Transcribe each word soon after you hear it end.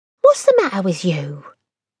What's the matter with you?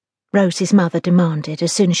 Rosie's mother demanded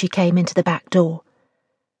as soon as she came into the back door.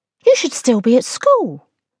 You should still be at school.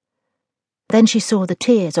 Then she saw the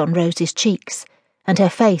tears on Rosie's cheeks, and her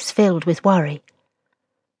face filled with worry.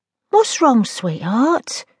 What's wrong,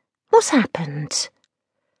 sweetheart? What's happened?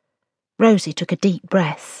 Rosie took a deep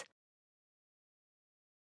breath.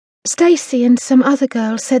 Stacey and some other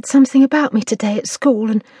girls said something about me today at school,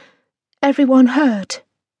 and everyone heard,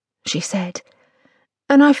 she said.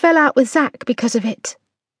 And I fell out with Zach because of it.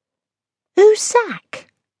 Who's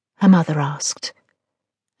Zach? Her mother asked.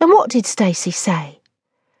 And what did Stacey say?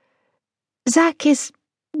 Zach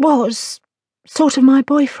was sort of my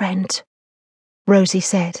boyfriend, Rosie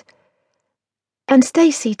said. And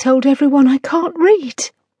Stacey told everyone I can't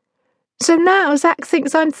read. So now Zach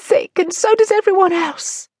thinks I'm thick, and so does everyone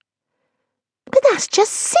else. But that's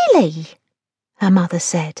just silly, her mother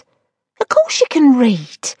said. Of course you can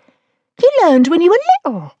read. You learned when you were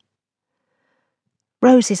little.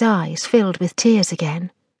 Rosie's eyes filled with tears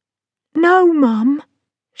again. No, Mum,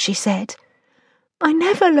 she said. I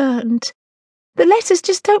never learned. The letters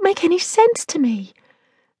just don't make any sense to me.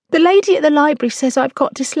 The lady at the library says I've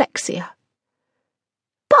got dyslexia.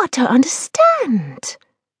 But I don't understand,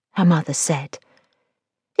 her mother said.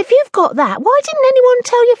 If you've got that, why didn't anyone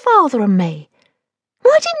tell your father and me?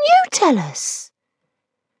 Why didn't you tell us?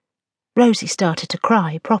 Rosie started to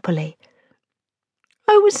cry properly.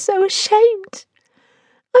 I was so ashamed.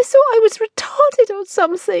 I thought I was retarded or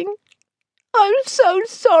something. I'm so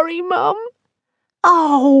sorry, Mum.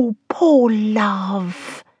 Oh, poor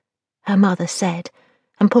love, her mother said,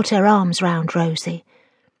 and put her arms round Rosie.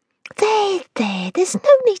 There's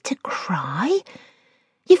no need to cry.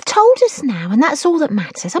 You've told us now, and that's all that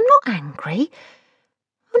matters. I'm not angry.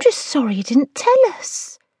 I'm just sorry you didn't tell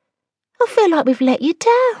us. I feel like we've let you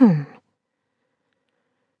down.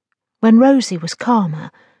 When Rosie was calmer,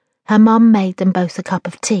 her mum made them both a cup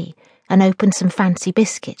of tea and opened some fancy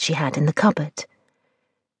biscuits she had in the cupboard.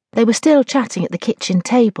 They were still chatting at the kitchen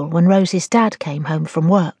table when Rosie's dad came home from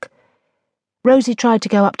work. Rosie tried to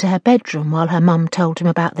go up to her bedroom while her mum told him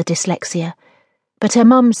about the dyslexia, but her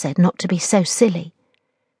mum said not to be so silly.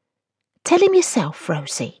 Tell him yourself,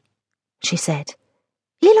 Rosie, she said.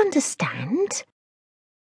 He'll understand.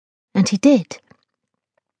 And he did.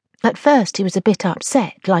 At first he was a bit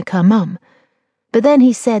upset, like her mum, but then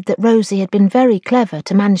he said that Rosie had been very clever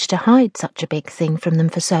to manage to hide such a big thing from them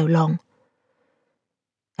for so long.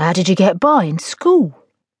 How did you get by in school?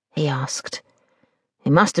 He asked.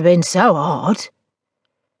 It must have been so hard.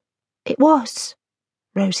 It was,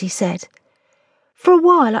 Rosie said. For a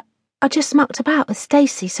while I just mucked about with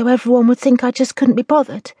Stacey so everyone would think I just couldn't be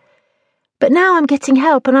bothered. But now I'm getting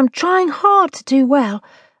help and I'm trying hard to do well.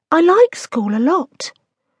 I like school a lot.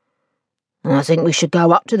 I think we should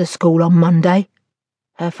go up to the school on Monday,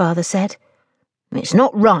 her father said. It's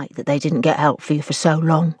not right that they didn't get help for you for so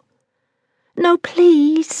long. No,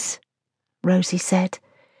 please, Rosie said.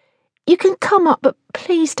 You can come up, but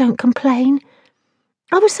please don't complain.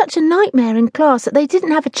 I was such a nightmare in class that they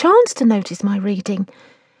didn't have a chance to notice my reading.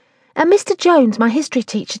 And Mr. Jones, my history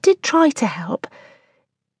teacher, did try to help.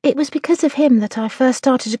 It was because of him that I first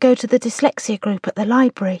started to go to the dyslexia group at the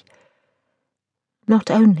library.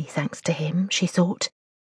 Not only thanks to him, she thought.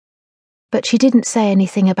 But she didn't say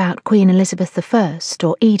anything about Queen Elizabeth I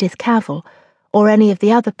or Edith Cavell or any of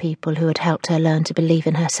the other people who had helped her learn to believe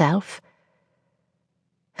in herself.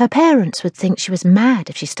 Her parents would think she was mad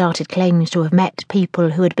if she started claiming to have met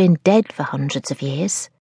people who had been dead for hundreds of years.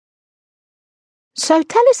 So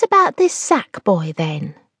tell us about this Zach boy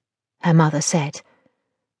then, her mother said.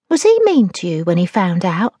 Was he mean to you when he found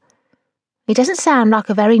out? He doesn't sound like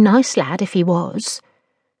a very nice lad if he was.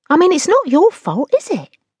 I mean, it's not your fault, is it?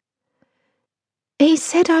 He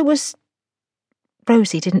said I was...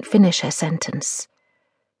 Rosie didn't finish her sentence.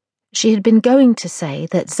 She had been going to say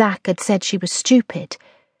that Zach had said she was stupid,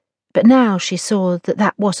 but now she saw that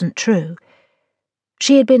that wasn't true.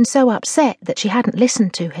 She had been so upset that she hadn't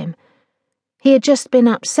listened to him. He had just been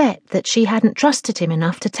upset that she hadn't trusted him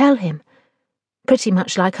enough to tell him, pretty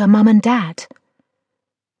much like her mum and dad.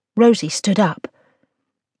 Rosie stood up.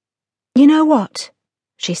 You know what?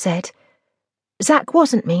 She said. Zach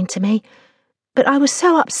wasn't mean to me, but I was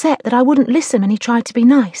so upset that I wouldn't listen when he tried to be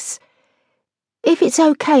nice. If it's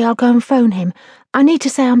okay, I'll go and phone him. I need to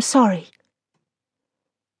say I'm sorry.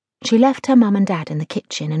 She left her mum and dad in the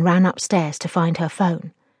kitchen and ran upstairs to find her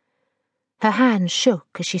phone. Her hands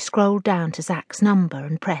shook as she scrolled down to Zach's number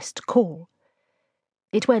and pressed call.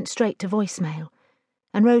 It went straight to voicemail,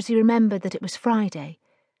 and Rosie remembered that it was Friday,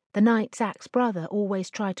 the night Zach's brother always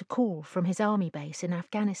tried to call from his army base in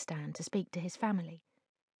Afghanistan to speak to his family.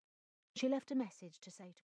 She left a message to say to